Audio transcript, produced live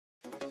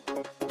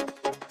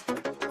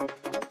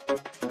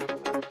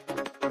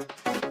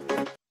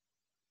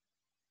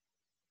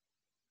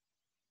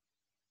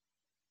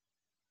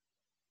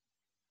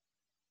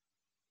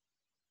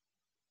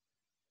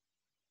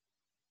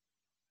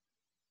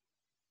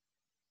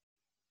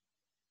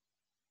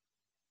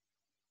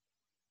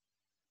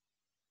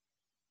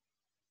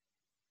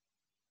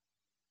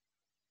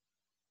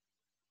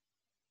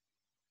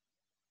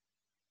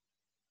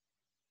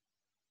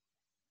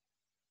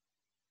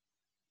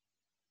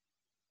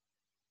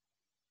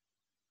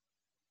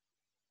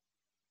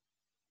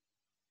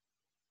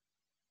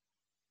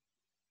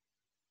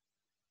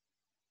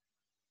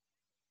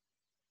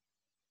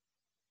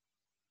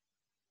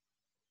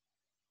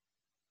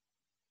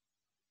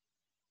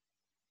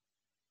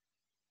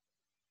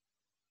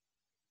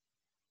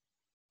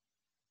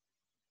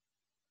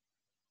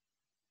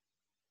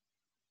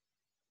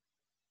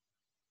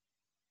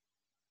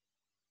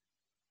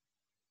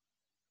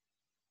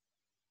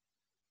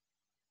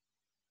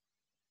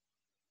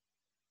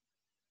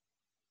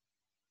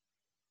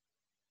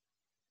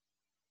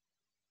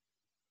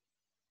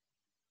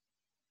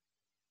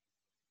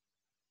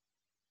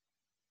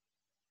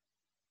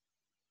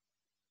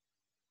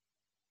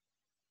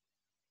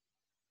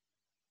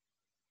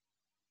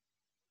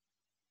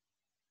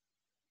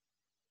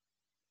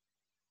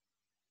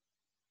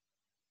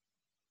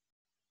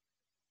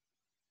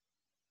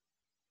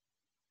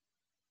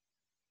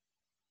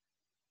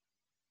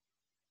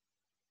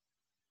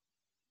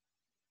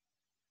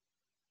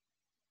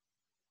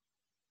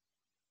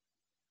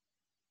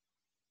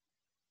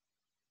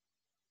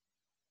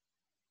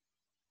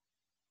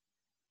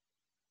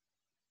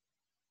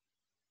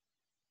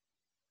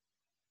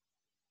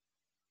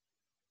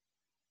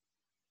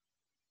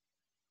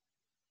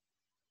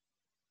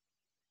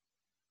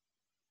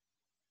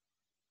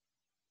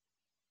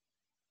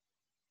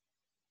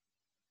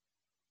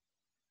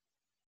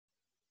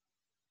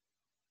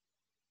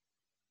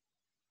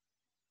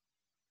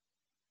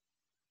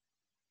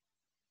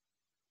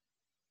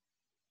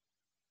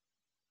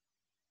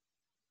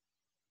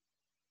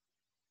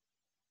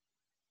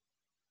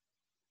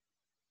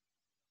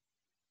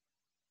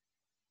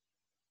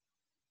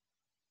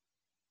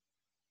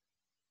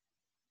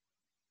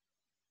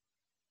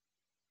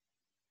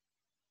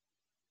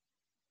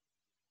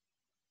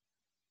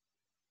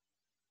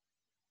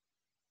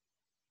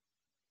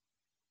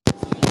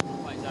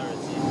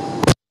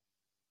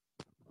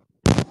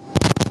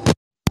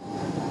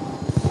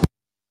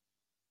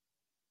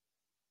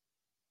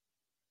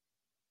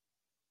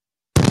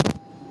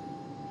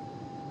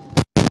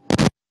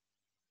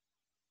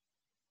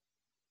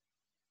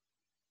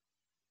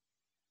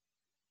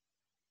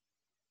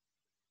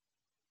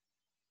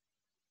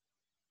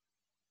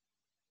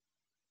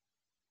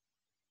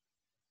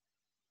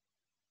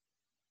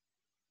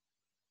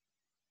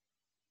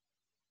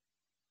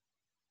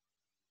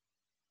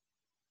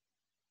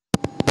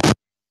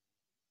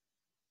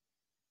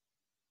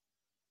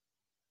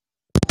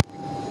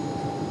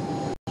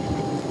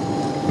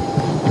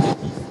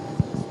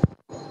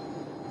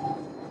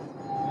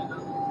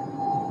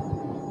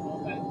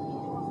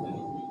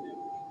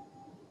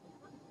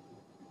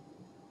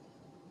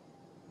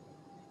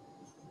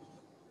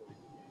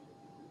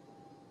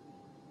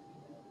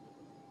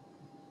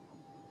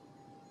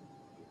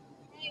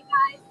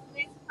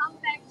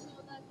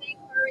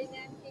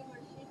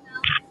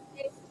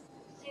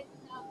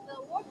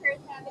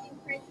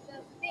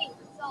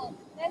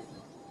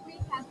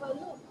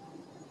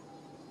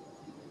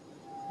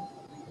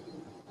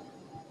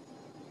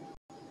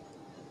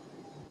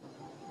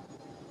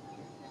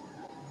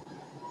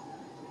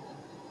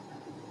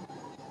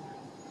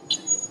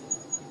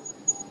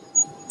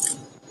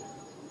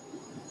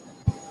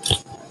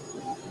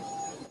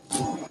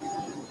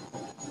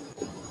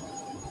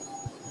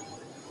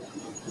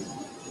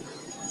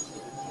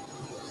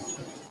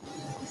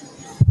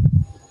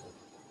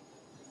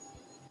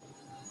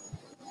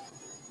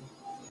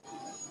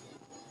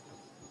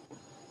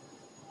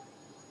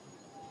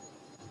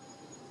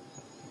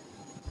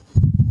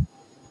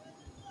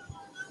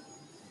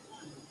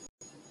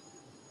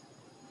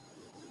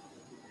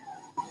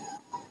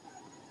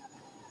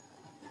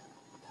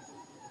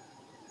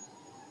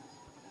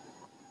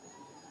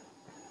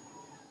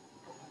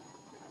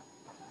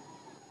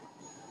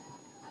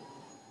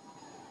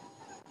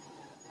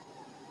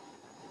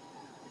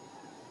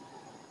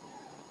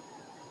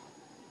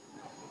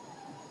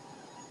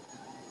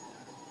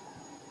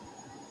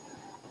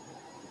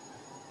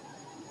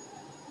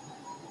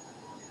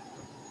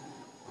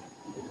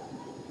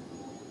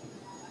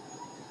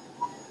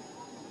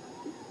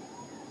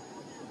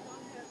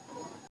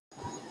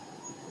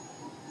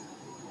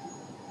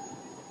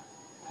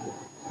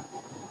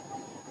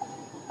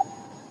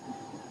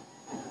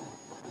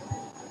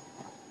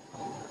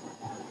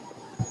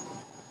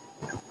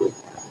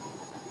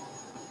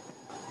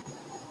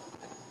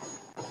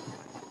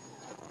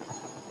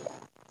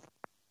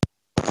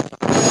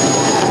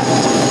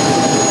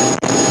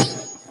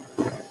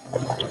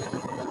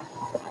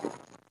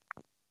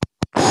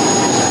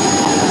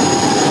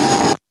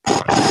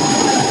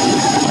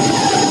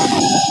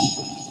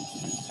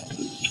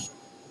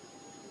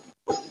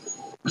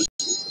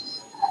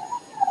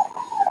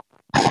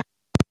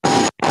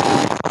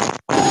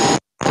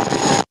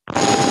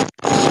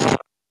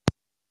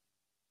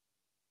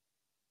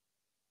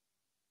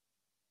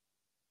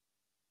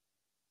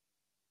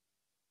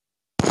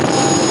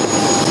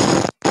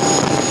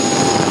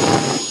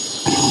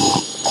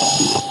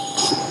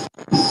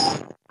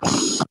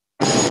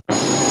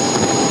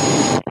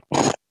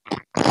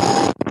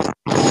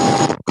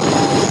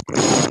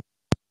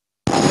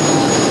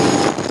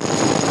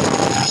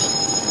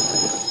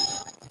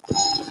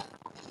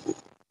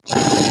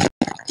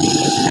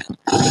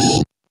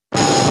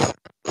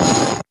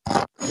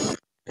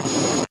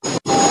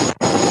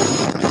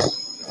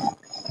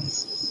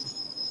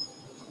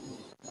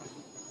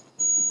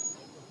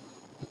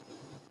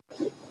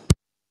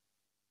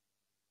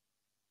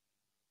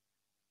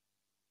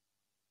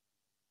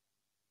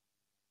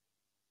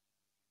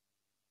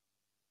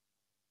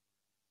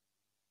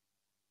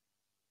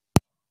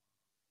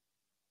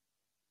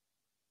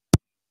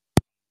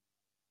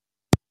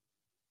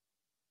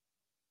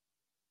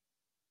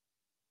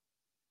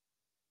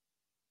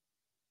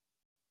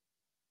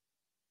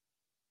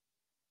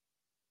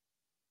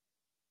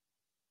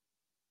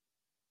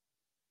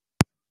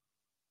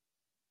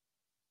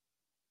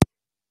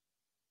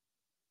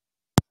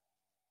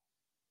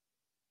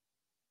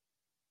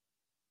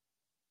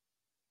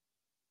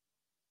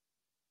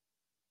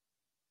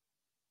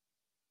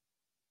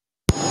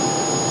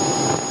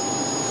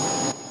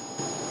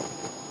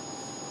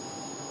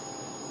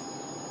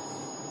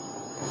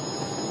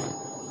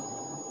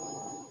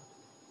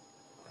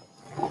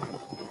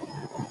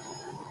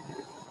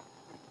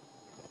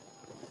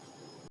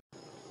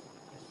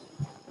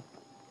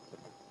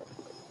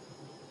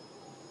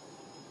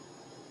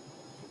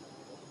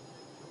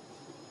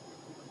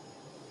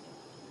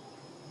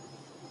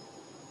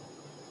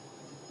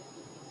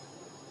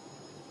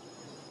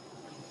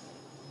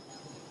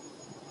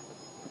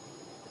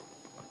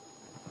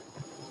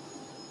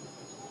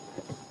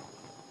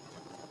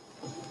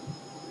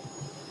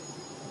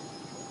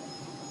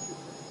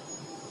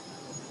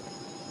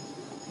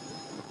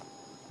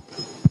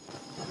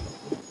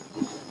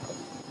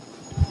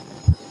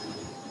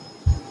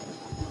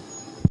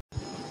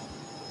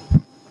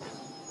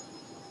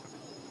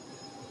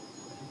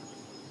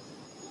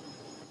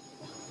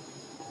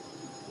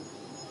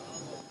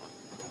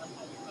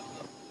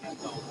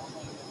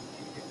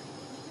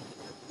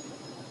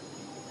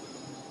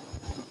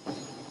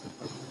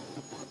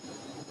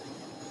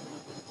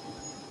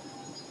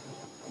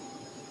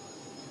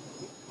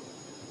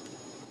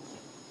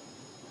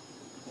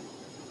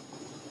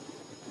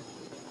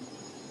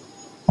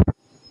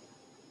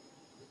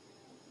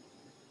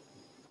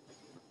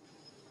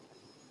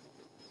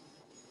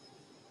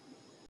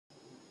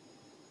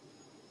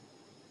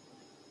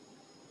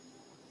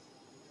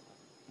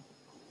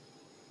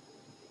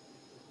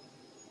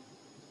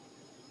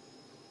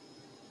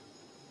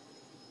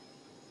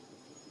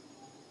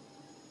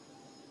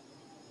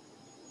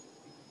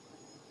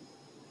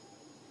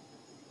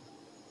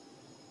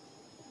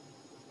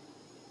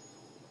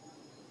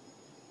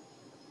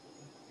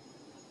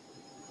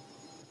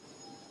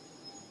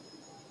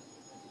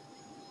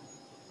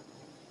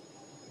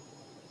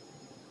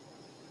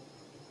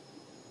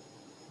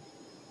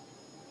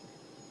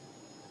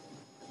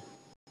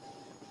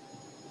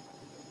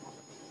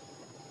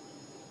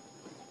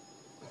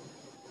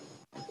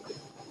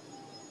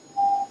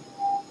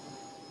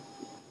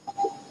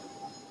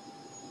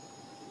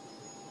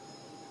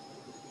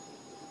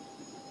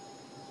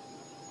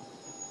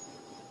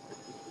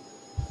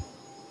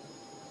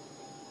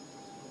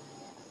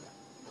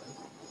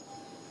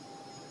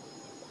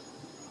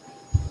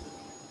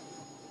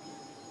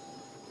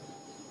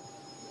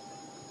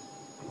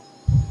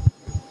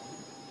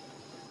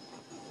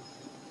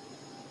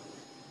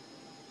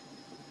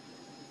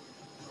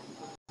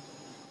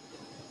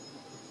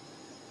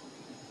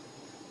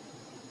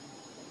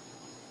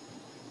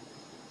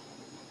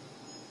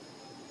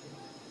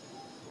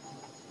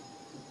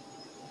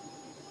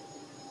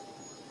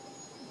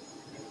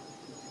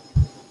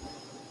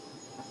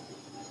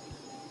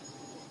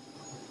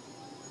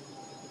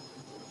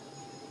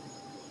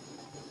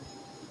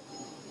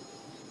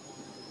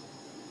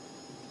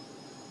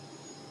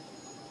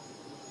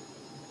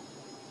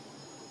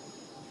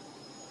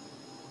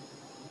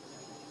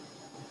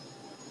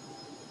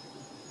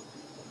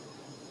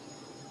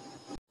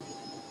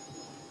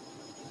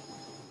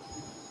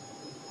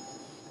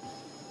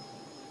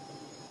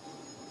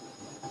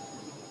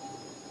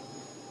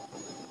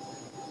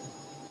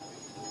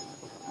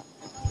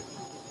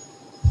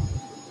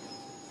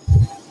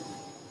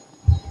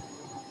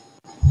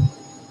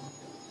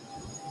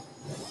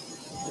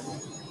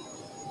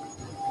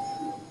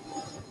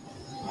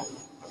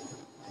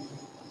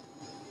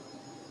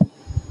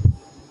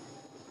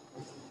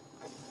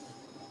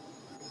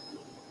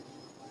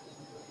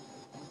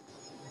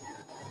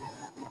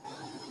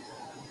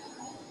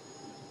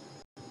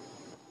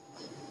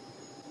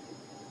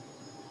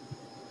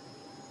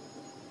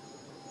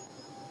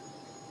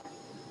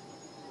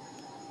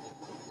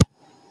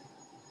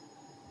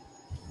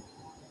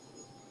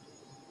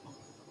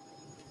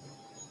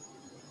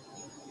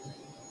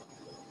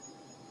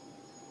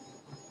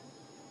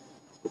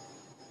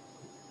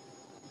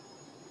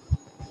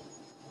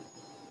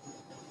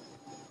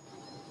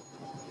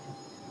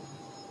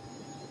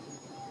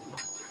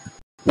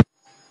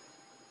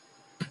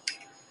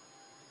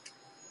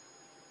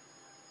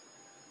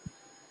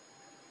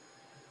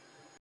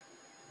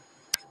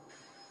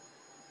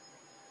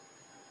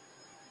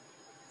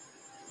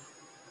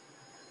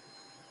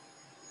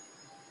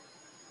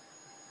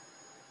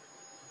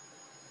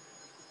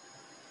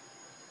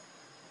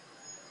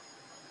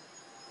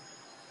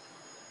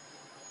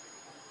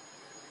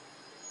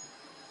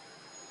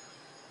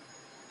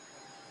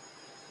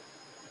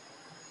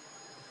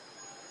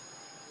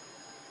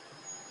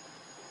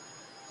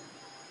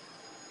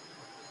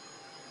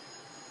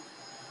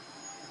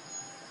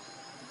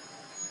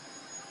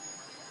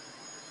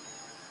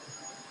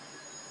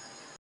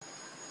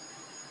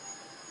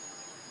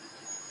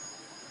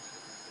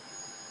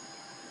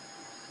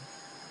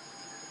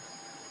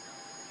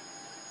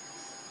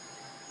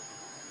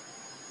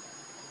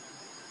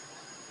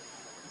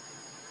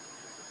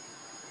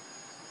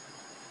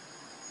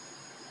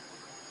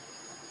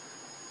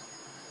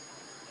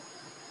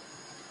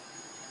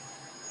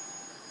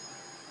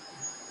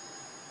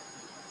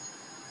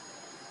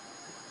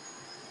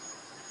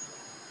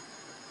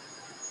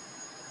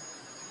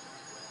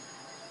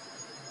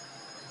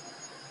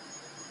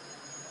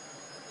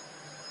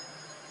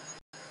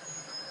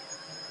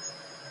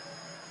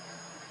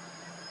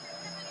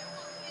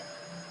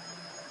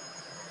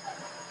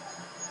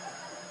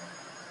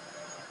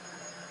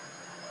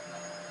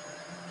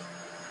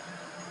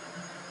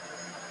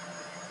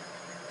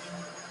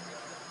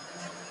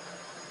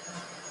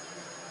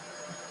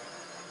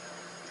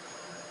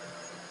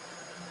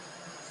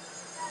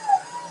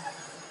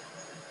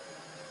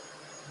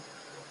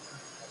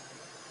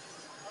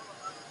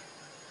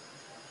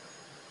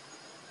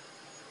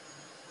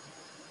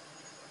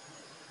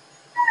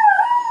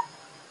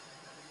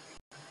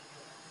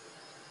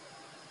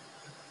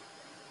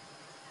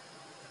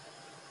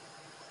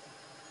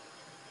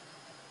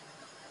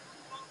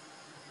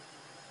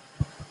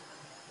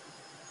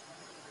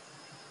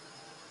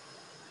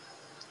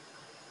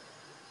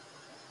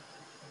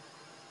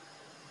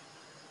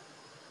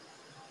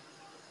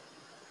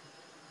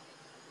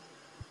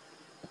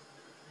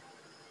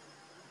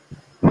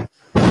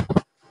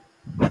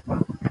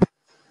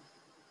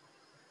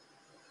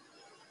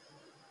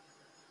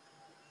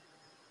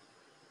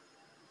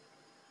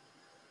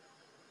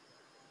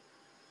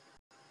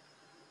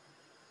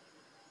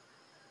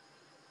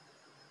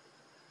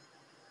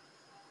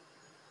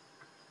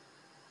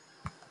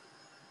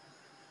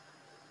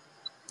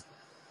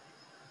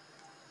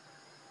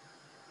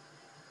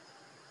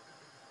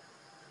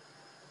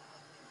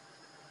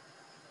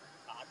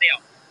掉，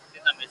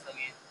现在没声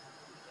音。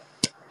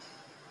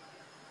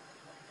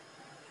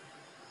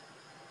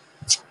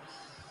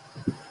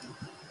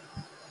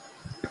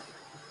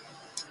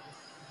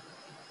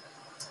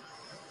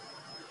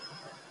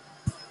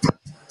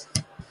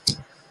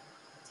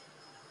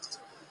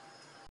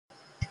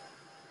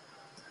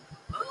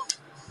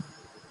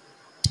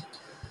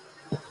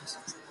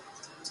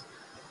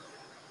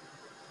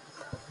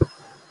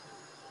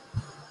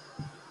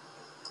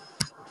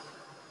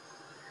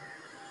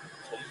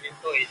重新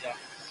对一下。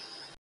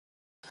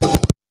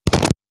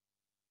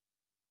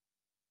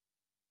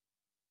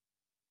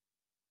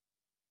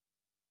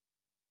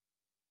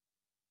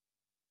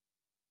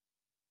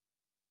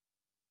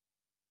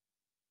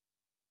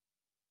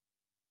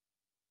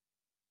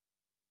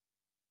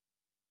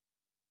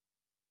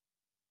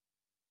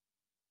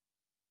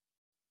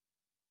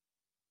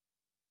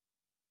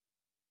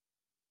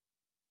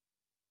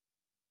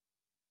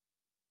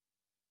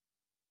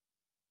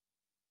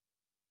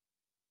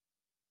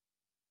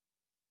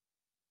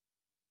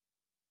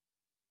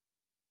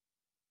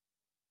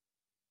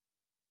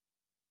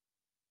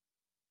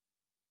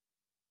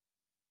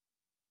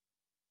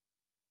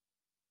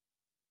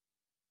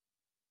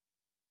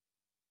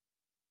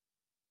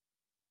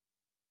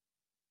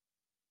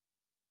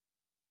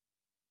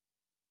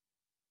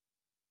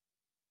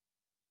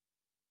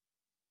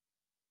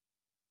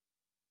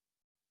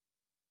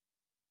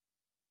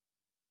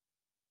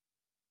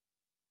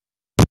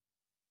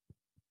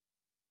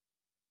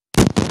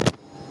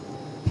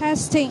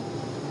Testing.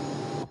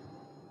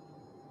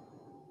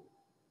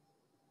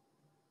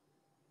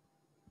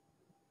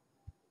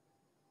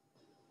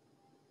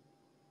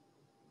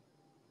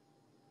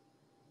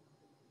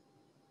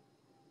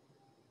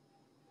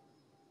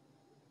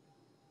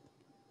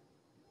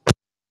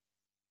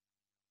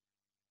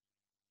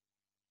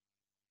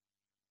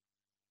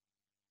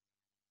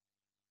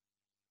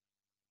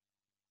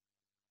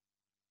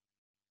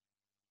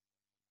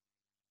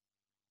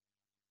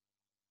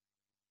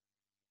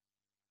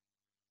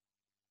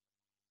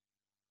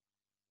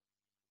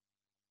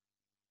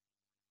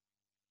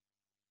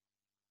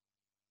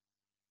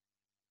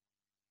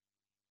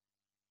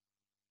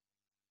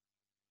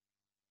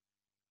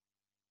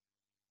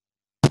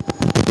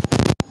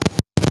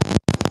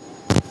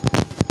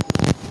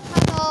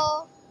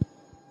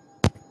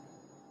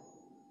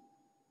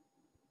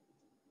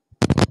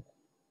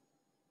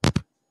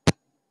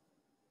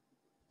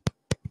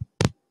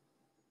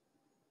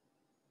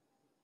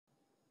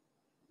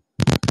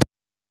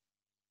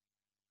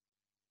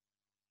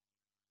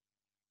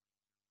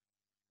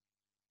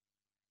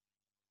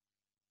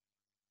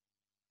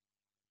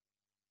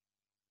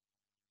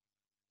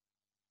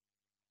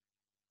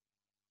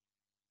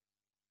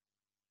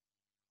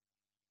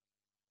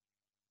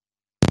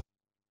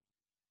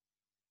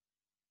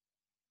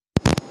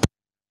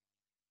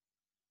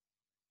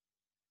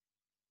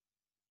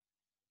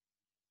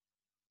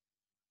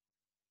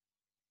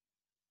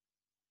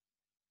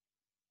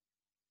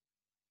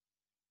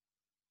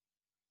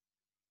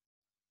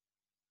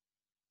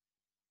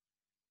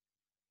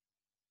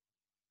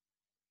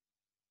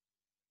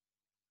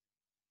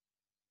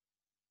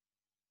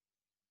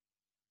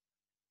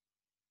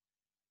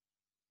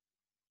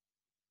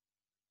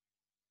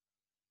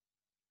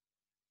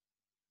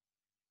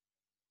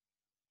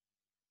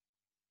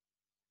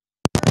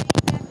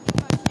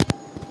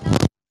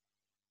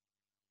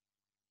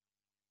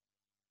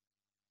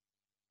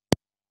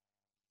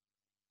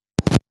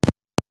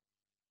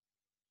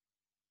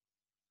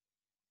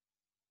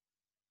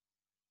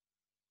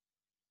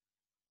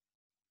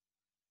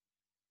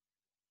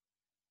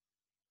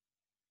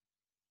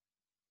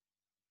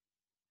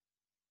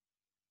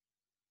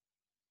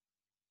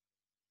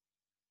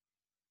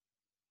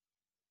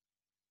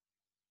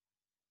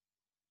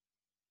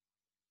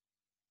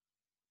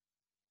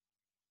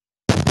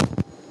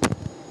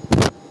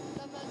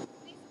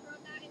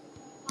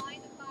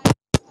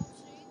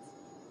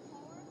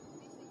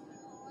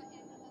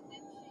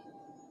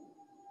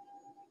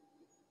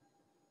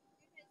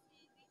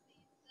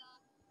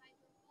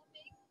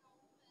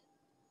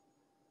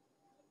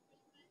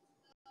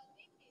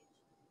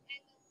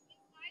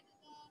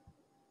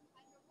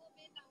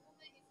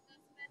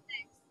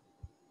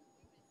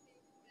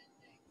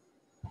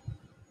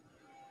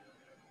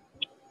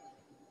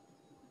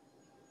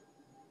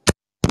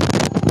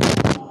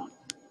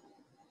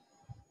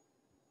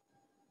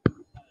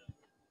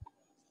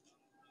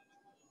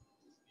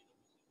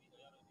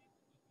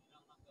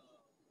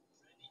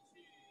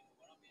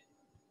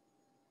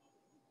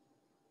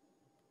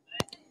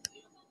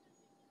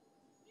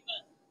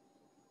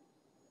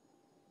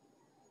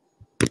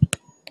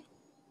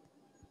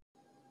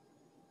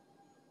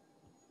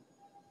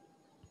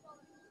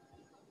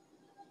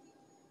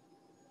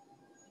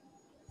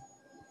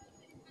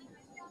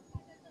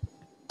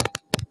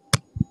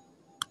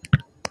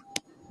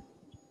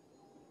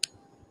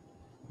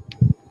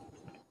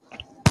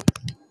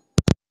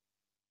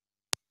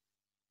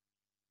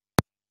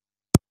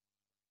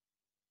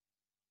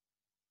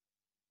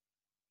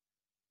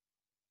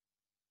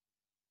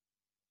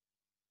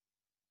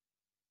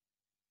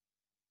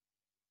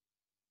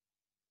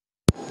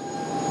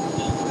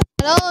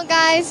 Hello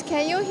guys,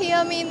 can you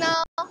hear me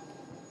now?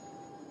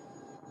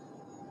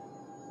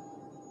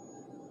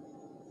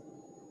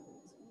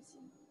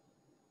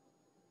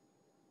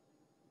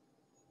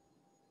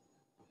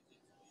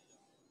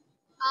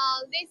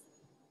 This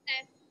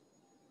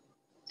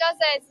just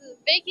as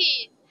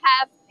Vicky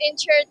have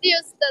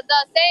introduced the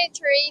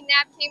sanitary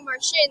napkin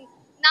machine,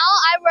 now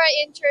I will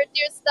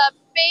introduce the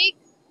big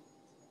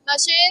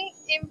machine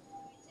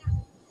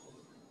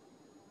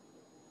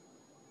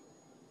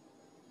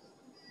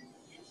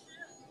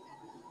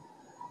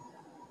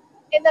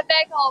in the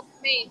back of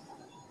me.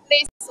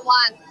 This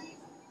one,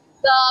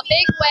 the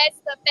big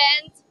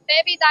waistband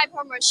baby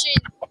diaper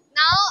machine.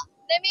 Now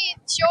let me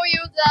show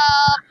you the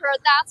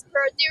products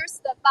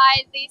produced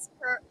by this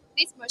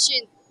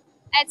machine.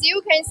 As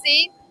you can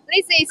see,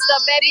 this is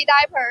the baby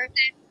diaper,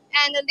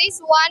 and this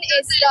one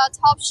is the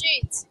top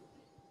sheet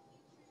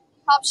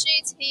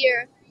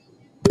here,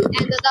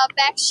 and the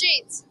back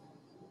sheet.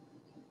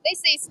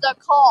 This is the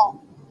core.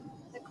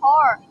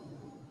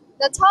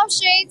 The top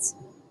sheet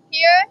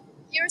here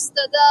used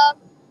the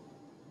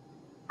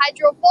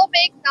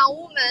hydrophobic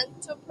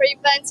nonwoven to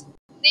prevent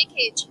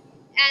leakage,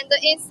 and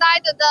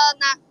inside the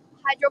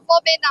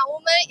hydrophobic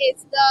nonwoven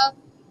is the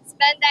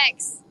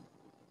spandex,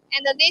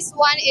 and this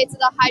one is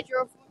the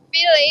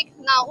hydrophilic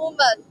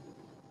nonwoven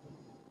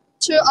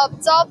to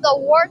absorb the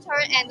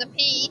water and the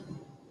pee,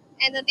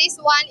 and this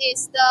one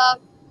is the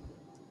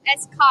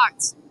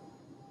S-cart,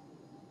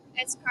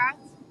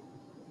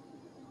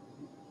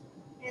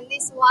 and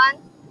this one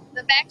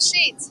the back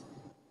sheet.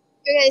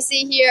 You can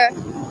see here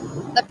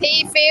the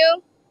pee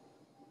film,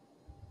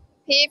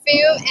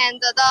 and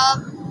the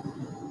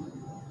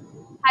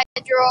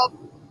hydro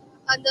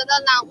under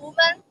the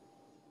nonwoven.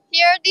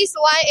 Here, this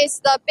one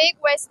is the big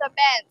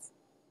waistband.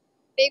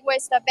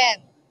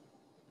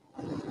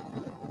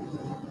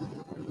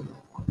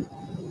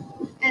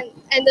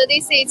 And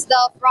this is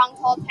the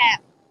frontal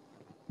tab.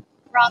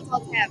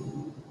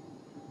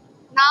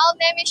 Now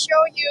let me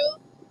show you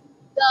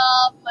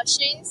the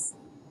machines.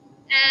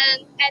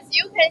 And as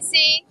you can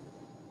see,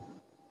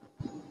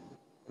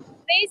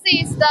 this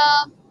is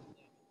the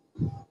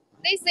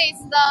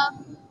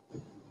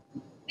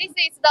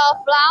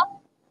flap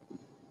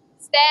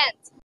stand,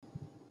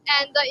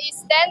 and it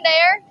stand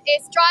there.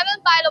 It's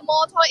driven by the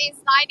motor in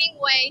sliding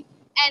way,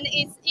 and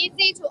it's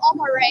easy to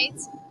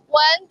operate.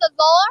 When the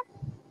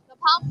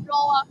pump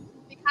blower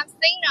becomes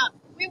thinner,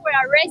 we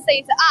will raise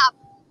it up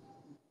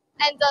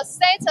and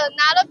set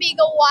another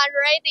bigger one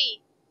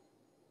ready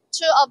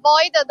to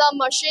avoid the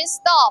machine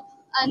stop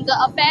and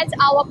affect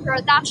our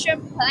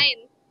production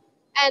plan.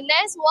 And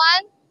next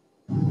one,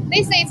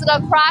 this is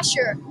the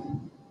crusher.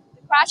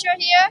 The crusher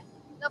here,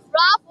 the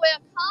flap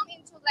will come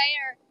into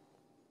layer.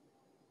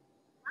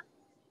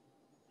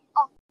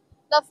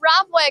 The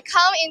flap will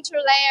come into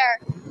layer,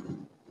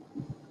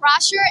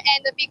 crusher,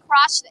 and be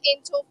crushed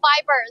into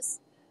fibers.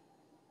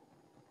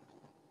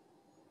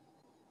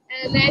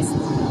 And next,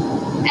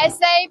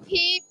 SAP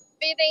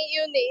feeding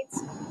unit.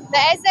 The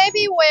SAP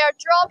will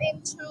drop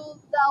into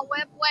the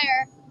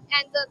webware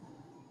and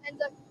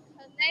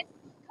connect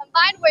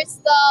combined with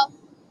the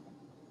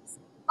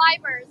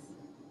fibers.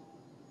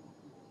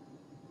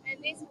 And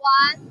this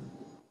one,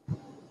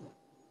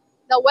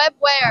 the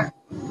webware.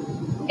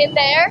 In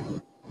there,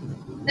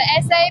 the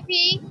SAP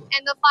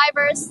and the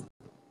fibers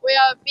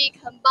will be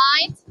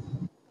combined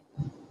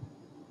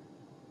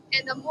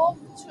and move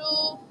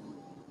to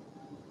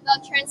the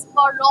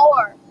transport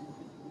roller.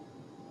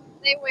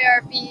 They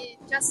will be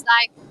just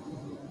like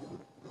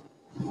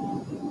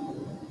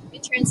be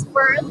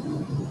transferred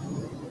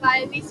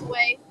by this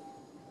way,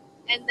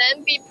 and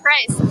then be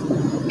pressed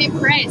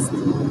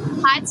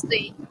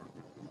tightly.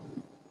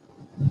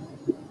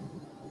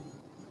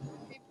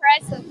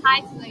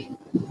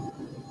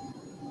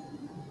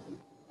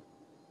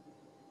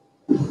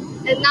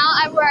 And now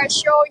I will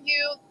show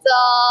you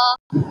the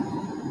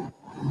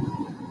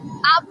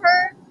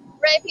upper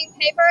wrapping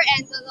paper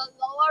and the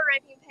lower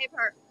wrapping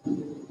paper.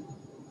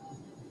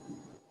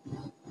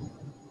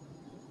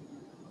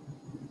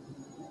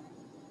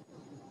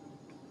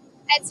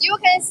 As you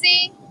can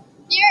see,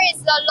 here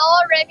is the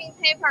lower wrapping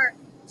paper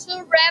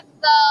to wrap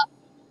the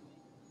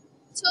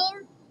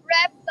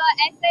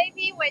SAP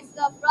with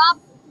the flap.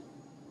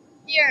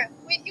 Here,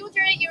 we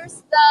usually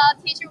use the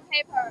tissue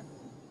paper,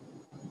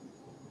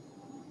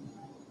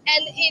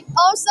 and it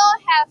also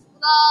has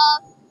the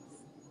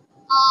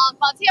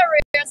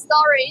material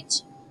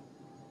storage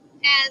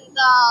and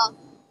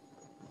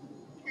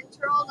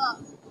controller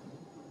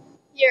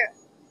here,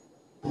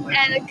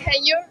 and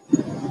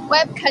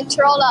web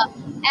controller.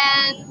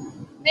 And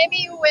maybe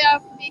you will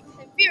be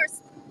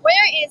confused.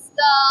 Where is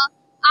the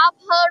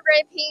upper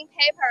wrapping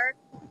paper?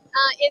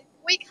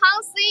 We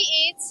can't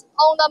see it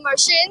on the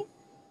machine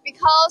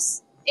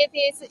because it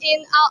is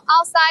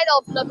outside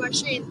of the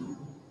machine.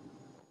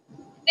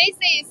 This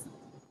is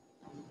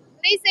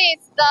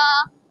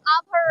the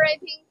upper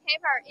wrapping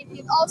paper. It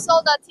is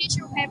also the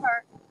tissue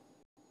paper.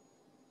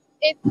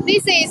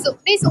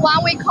 This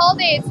one we call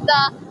it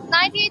the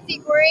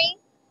 90-degree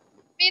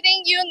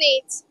feeding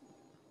unit.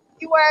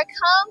 It will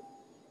come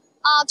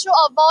To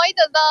avoid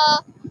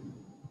the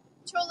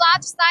too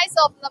large size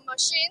of the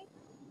machine,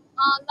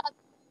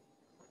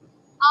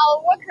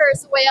 our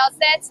workers will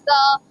set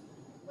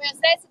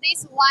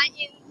this one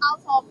in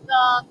out of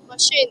the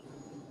machine.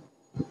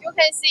 You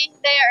can see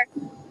there.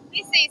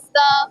 This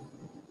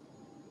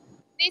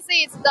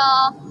is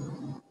the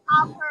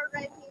upper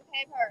wrapping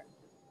paper.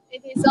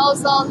 It is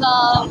also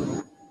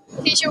the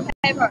tissue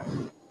paper.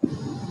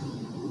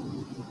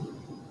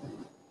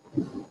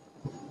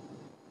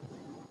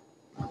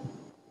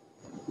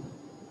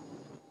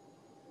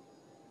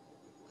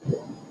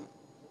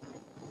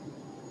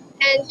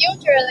 And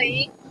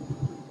usually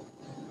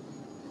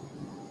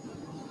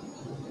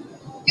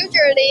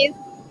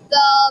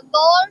the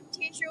lower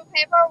tissue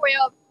paper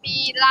will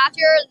be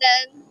larger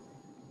than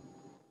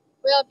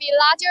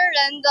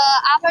the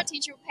upper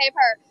tissue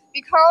paper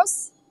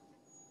because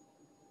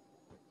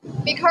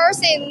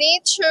it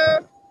need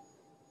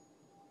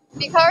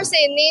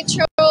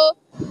to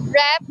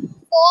wrap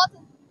fold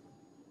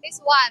this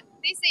one.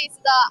 This is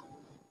the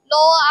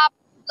lower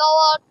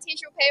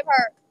tissue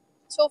paper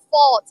to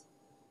fold.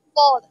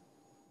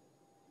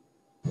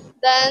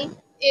 Then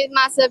it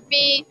must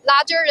be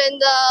larger than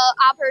the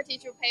upper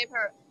tissue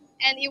paper,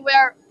 and it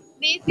will.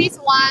 This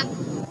one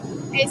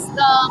is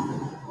the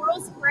glue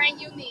spray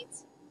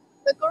unit.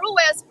 The glue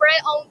will spray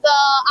on the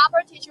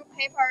upper tissue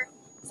paper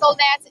so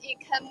that it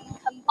can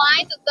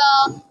combine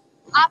the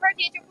upper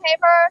tissue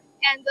paper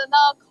and the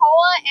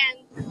color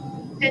and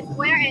as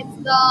well as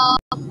the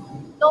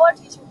lower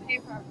tissue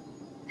paper.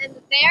 And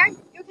there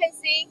you can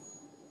see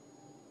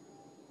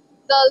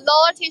the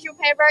lower tissue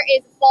paper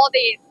is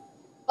folded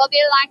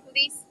like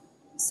this.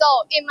 So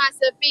it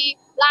must be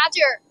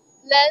larger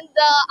than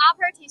the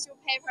upper tissue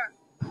paper.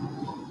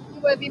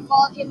 It will be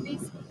folded in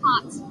this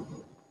part.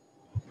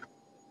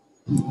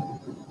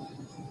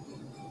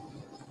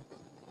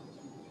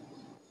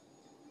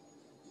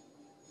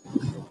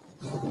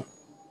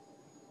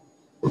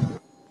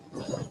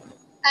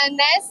 And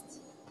next,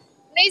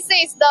 this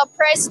is the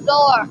press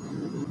door.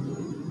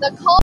 The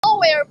coal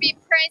will be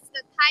pressed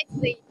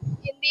tightly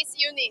in this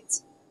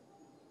unit.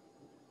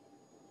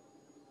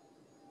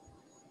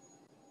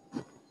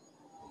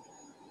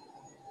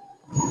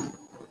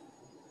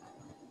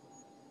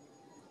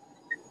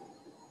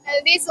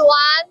 And this is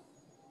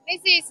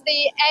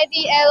the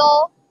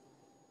ADL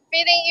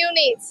feeding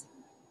unit.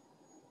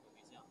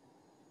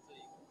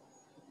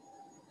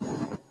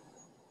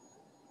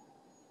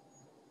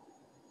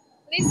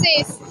 This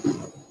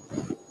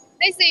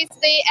is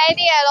the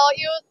ADL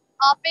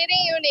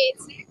feeding unit.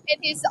 It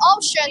is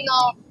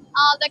optional.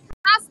 The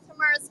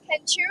customers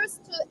can choose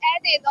to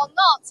add it or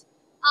not.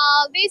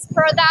 This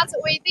product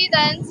we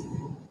didn't.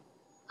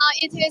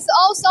 It is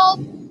also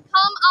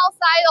come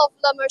outside of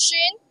the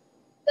machine.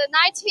 The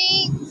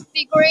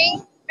 90-degree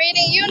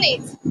feeding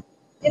unit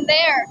in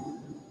there.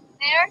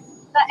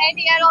 The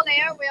ADL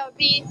layer will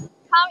be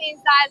come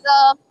inside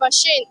the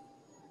machine.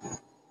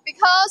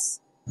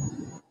 Because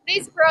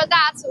this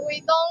product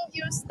we don't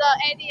use the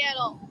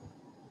ADL.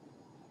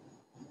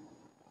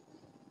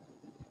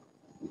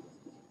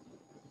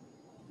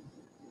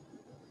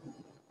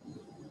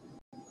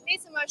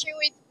 This machine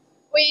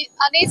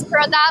this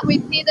product we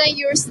didn't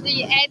use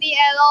the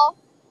ADL,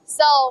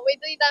 so we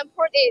didn't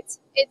put it.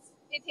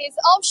 It is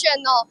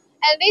optional.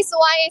 And this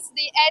one is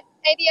the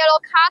ADL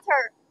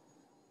cutter.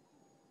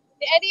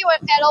 The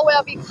ADL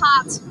will be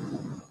cut.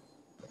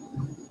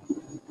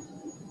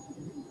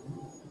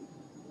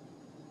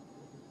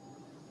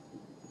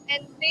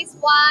 And this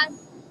one,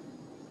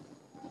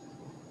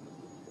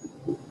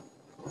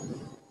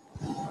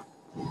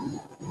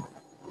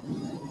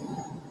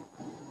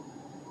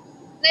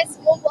 let's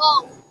move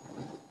on.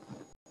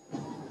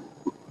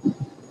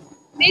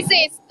 This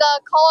is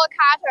the color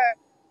cutter.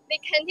 The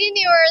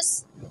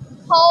continuous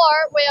color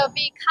will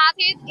be cut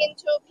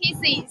into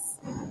pieces.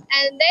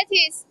 And that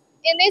is,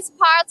 in this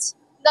part,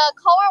 the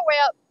color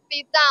will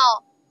be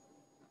down.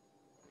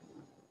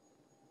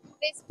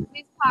 This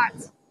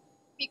part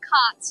be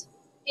cut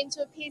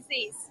into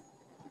pieces.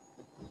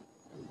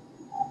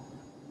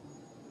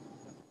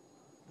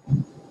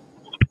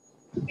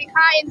 Be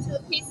cut into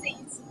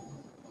pieces.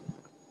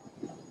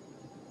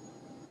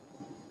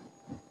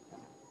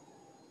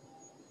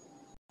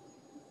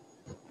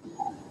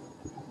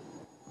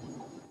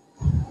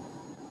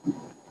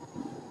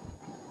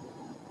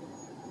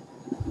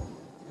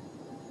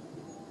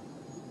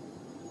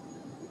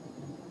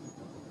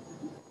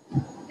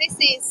 This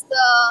is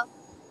the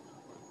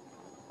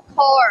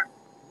core,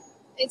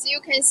 as you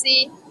can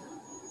see.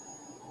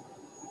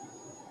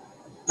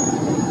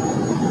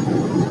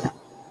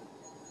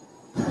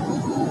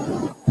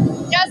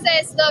 Just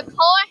as the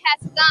core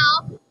has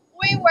done,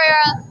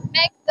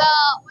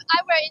 I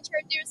will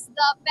introduce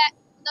the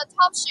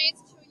top sheet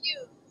to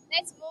you.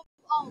 Let's move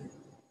on.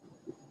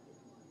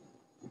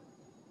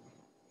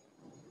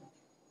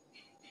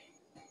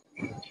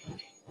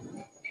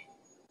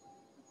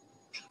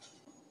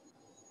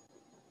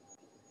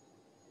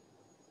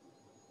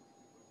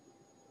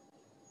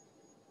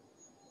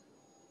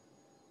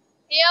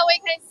 Here we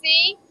can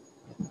see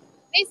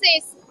this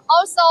is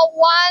Also,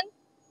 one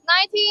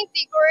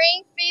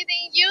 90-degree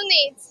feeding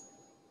unit.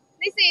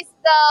 This is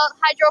the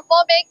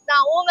hydrophobic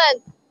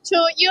nonwoman to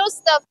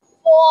use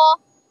for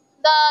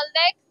the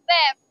leg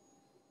flap.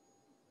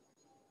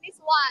 This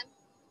one,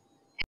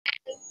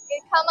 and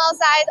it comes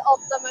outside of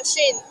the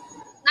machine.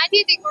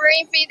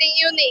 90-degree feeding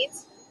unit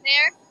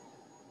there.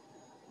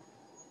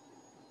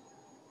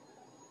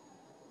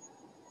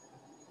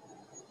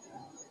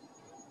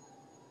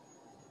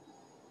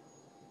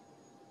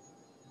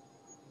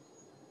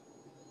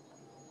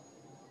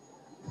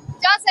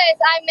 Just as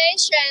I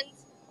mentioned,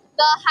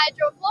 the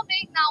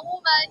hydrophobic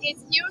nonwoman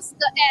is used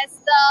as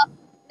the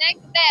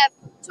leg flap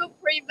to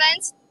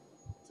prevent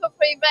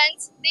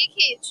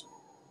leakage.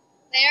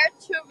 There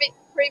to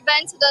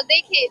prevent the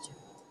leakage.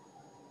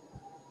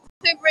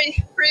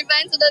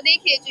 Prevent the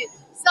leakage.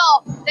 So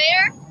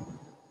there,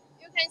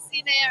 you can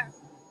see there,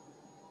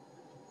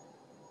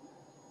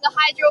 the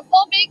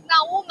hydrophobic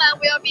nonwoman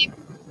will be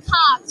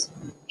cut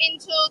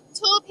into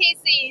 2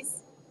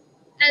 pieces,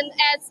 and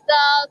at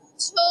the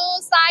 2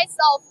 sides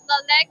of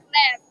the leg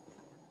flap,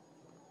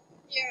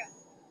 here,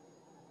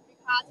 we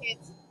cut it.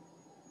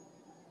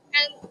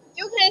 And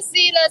you can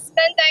see the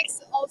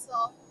spandex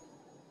also.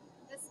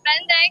 The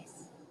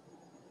spandex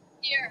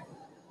here,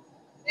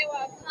 they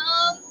will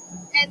come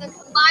and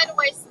combine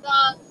with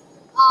the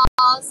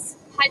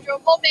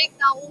hydrophobic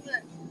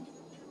nonwoman.